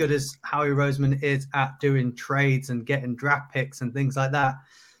as good as Howie Roseman is at doing trades and getting draft picks and things like that,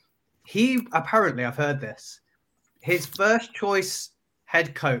 he apparently, I've heard this, his first choice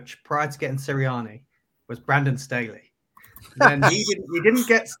head coach prior to getting Sirianni was Brandon Staley. Then he didn't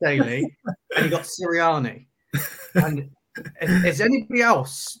get Staley, and he got Sirianni. And is anybody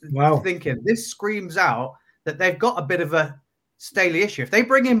else thinking this screams out that they've got a bit of a Staley issue? If they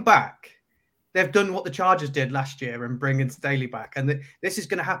bring him back, they've done what the Chargers did last year and bringing Staley back. And this is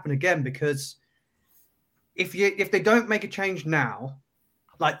going to happen again, because if they don't make a change now,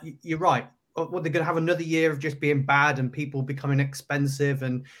 like you're right, well, they're going to have another year of just being bad and people becoming expensive.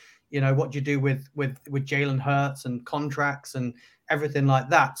 And, what do you do with Jalen Hurts and contracts and everything like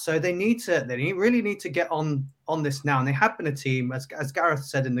that? So they really need to get on this now. And they have been a team, as Gareth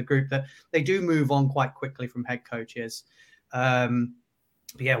said in the group, that they do move on quite quickly from head coaches. But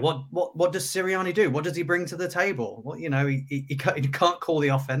yeah, what does Sirianni do? What does he bring to the table? Well, he can't call the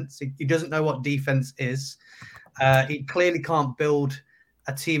offense. He doesn't know what defense is. He clearly can't build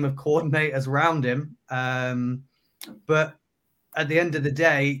a team of coordinators around him. But at the end of the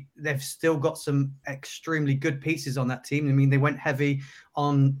day, they've still got some extremely good pieces on that team. I mean, they went heavy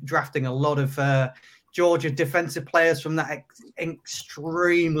on drafting a lot of Georgia defensive players from that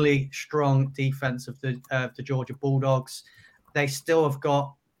extremely strong defense of the Georgia Bulldogs. They still have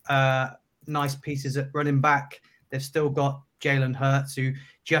got nice pieces at running back. They've still got Jalen Hurts, who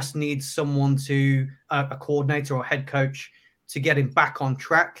just needs someone a coordinator or head coach to get him back on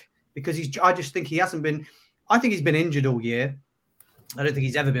track, because I just think he hasn't been. I think he's been injured all year. I don't think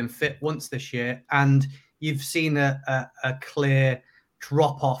he's ever been fit once this year. And you've seen a clear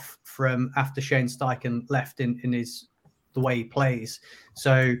drop off from after Shane Steichen left in the way he plays.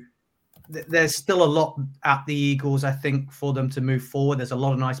 So there's still a lot at the Eagles, I think, for them to move forward. There's a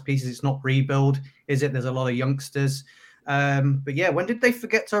lot of nice pieces. It's not rebuild, is it? There's a lot of youngsters. But yeah, when did they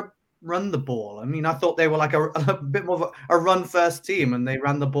forget to run the ball? I mean, I thought they were like a bit more of a run-first team, and they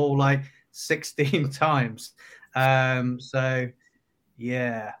ran the ball like 16 times. So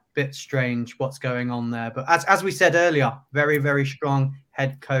yeah, bit strange what's going on there. But as we said earlier, very, very strong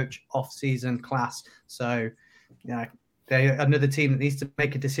head coach off-season class. So yeah, they're another team that needs to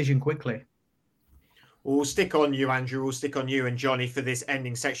make a decision quickly. We'll stick on you, Andrew. We'll stick on you and Johnny for this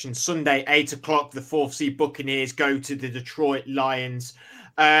ending section. Sunday, 8:00, the 4th seed Buccaneers go to the Detroit Lions.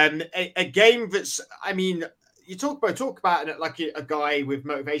 A game that's, I mean, you talk about it like a guy with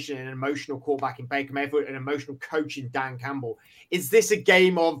motivation and an emotional quarterback in Baker Mayfield, an emotional coach in Dan Campbell. Is this a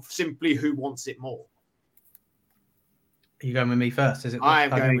game of simply who wants it more? Are you going with me first? Is it? I am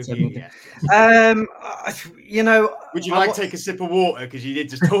going with you, yes. Would you like to take a sip of water? Because you did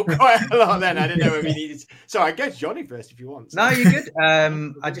just talk quite a lot then. I didn't know if you needed. So I go to Johnny first if you want. No, you're good.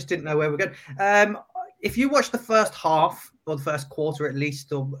 I just didn't know where we're going. If you watch the first half or the first quarter at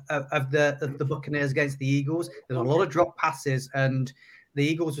least of the Buccaneers against the Eagles, there's a lot of drop passes, and the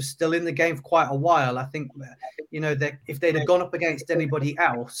Eagles were still in the game for quite a while. I think, if they'd have gone up against anybody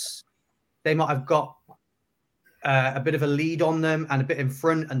else, they might have got a bit of a lead on them and a bit in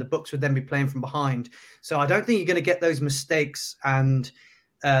front, and the Bucs would then be playing from behind. So I don't think you're going to get those mistakes and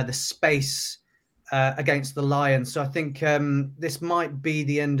the space against the Lions. So I think this might be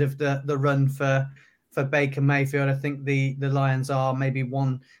the end of the run for Baker Mayfield. I think the Lions are maybe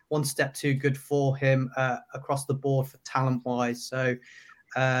one step too good for him across the board for talent-wise. So,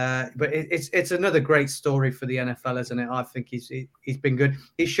 but it's another great story for the NFL, isn't it? I think he's been good.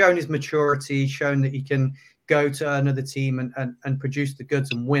 He's shown his maturity, shown that he can go to another team and produce the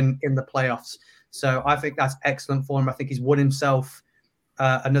goods and win in the playoffs. So I think that's excellent for him. I think he's won himself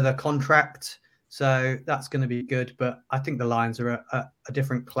another contract. So that's going to be good. But I think the Lions are a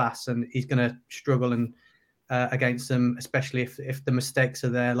different class, and he's going to struggle against them, especially if the mistakes are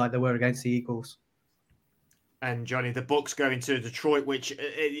there like they were against the Eagles. And Johnny, the Bucs go into Detroit, which,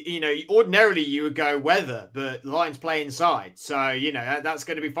 ordinarily you would go weather, but the Lions play inside. So, that's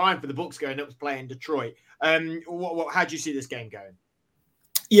going to be fine for the Bucs going up to play in Detroit. How do you see this game going?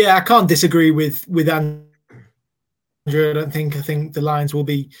 Yeah, I can't disagree with Andrew. I think the Lions will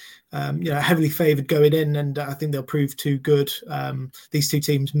be, heavily favoured going in, and I think they'll prove too good. These two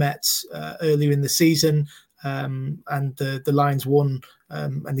teams met earlier in the season, and the Lions won,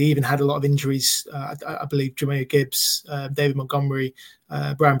 and they even had a lot of injuries. I believe Jameer Gibbs, David Montgomery,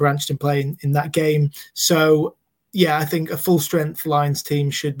 Brian Branch didn't play in that game. So, yeah, I think a full strength Lions team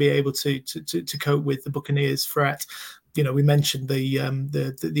should be able to cope with the Buccaneers' threat. We mentioned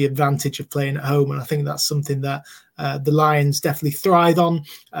the advantage of playing at home, and I think that's something that the Lions definitely thrive on,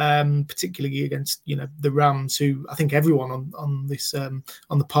 particularly against the Rams, who I think everyone on this on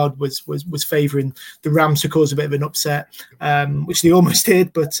the pod was favouring the Rams to cause a bit of an upset, which they almost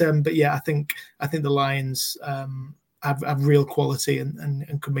did. But yeah, I think the Lions have real quality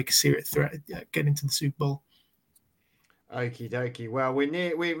and could make a serious threat getting into the Super Bowl. Okie dokie. Well,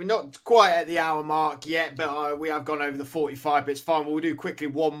 we're not quite at the hour mark yet, but we have gone over the 45, but it's fine. We'll do quickly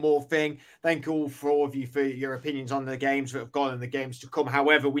one more thing. Thank you all of you for your opinions on the games that have gone and the games to come.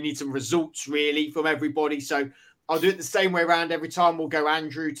 However, we need some results really from everybody. So I'll do it the same way around every time. We'll go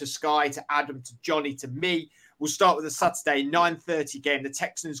Andrew to Sky, to Adam, to Johnny, to me. We'll start with the Saturday 9:30 game. The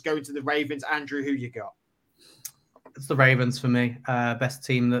Texans going to the Ravens. Andrew, who you got? It's the Ravens for me. Best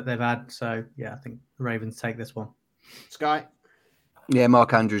team that they've had. So, yeah, I think the Ravens take this one. Sky? Yeah,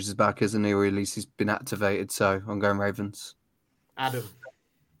 Mark Andrews is back, isn't he? Or at least he's been activated. So I'm going Ravens. Adam?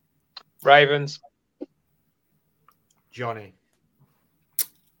 Ravens. Johnny?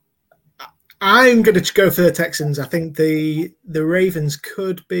 I'm going to go for the Texans. I think the Ravens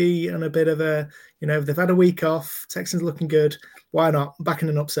could be on a bit of a, they've had a week off. Texans looking good. Why not? Backing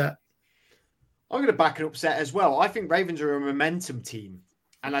an upset. I'm going to back an upset as well. I think Ravens are a momentum team,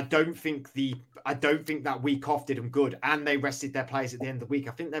 and I don't think that week off did them good, and they rested their players at the end of the week.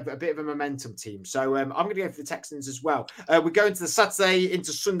 I think they're a bit of a momentum team, so I'm going to go for the Texans as well. We're going to the Saturday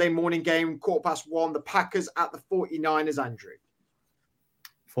into Sunday morning game, 1:15. The Packers at the 49ers. Andrew?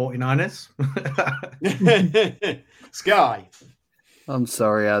 49ers. Sky? I'm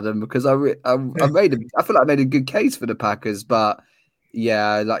sorry, Adam, because I feel like I made a good case for the Packers, but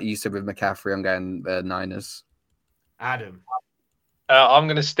yeah, like you said with McCaffrey, I'm going Niners. Adam? I'm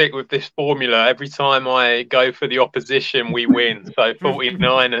going to stick with this formula. Every time I go for the opposition, we win. So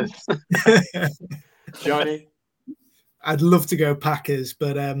 49ers. Johnny? I'd love to go Packers,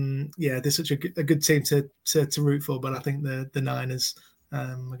 but they're such a good team to root for. But I think the Niners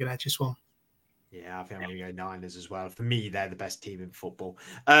are going to edge this one. Yeah, I think I'm going to go Niners as well. For me, they're the best team in football.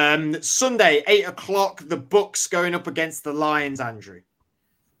 Sunday, 8:00, the Bucs going up against the Lions, Andrew.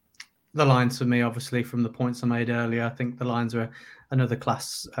 The Lions for me, obviously, from the points I made earlier. I think the Lions are another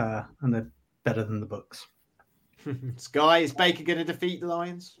class and they're better than the Bucs. Sky, is Baker going to defeat the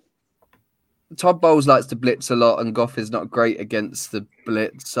Lions? Todd Bowles likes to blitz a lot, and Goff is not great against the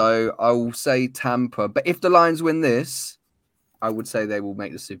blitz. So I will say Tampa. But if the Lions win this, I would say they will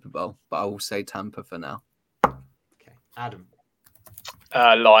make the Super Bowl. But I will say Tampa for now. Okay. Adam?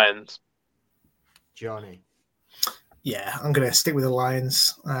 Lions. Johnny? Yeah, I'm going to stick with the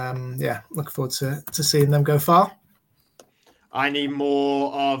Lions. Looking forward to seeing them go far. I need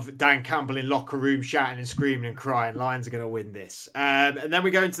more of Dan Campbell in locker room shouting and screaming and crying. Lions are going to win this. And then we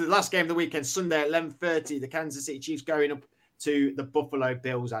go into the last game of the weekend, Sunday at 11:30. The Kansas City Chiefs going up to the Buffalo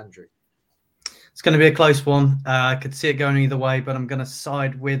Bills, Andrew. It's going to be a close one. I could see it going either way, but I'm going to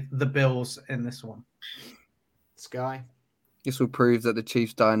side with the Bills in this one. Sky? This will prove that the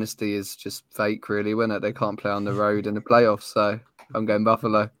Chiefs dynasty is just fake, really, won't it? They can't play on the road in the playoffs, so I'm going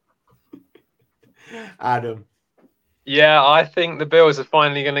Buffalo. Adam? Yeah, I think the Bills are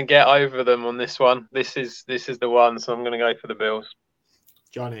finally going to get over them on this one. This is the one, so I'm going to go for the Bills.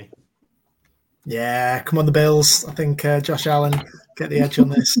 Johnny? Yeah, come on the Bills. I think Josh Allen get the edge on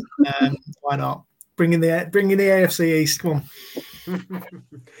this. Why not? Bring in the AFC East. Come on.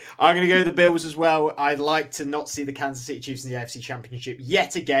 I'm going to go the Bills as well. I'd like to not see the Kansas City Chiefs in the AFC Championship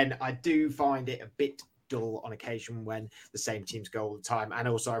yet again. I do find it a bit dull on occasion when the same teams go all the time. And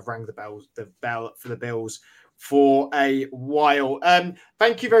also, I've rang the bell for the Bills for a while.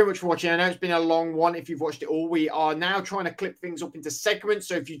 Thank you very much for watching. I know it's been a long one. If you've watched it all, we are now trying to clip things up into segments.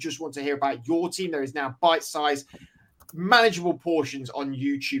 So if you just want to hear about your team, there is now bite-sized, manageable portions on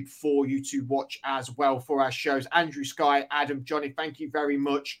YouTube for you to watch as well for our shows. Andrew, Sky, Adam, Johnny, thank you very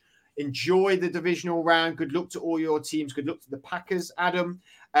much. Enjoy the divisional round. Good luck to all your teams. Good luck to the Packers, Adam.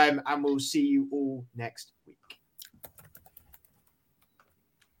 And we'll see you all next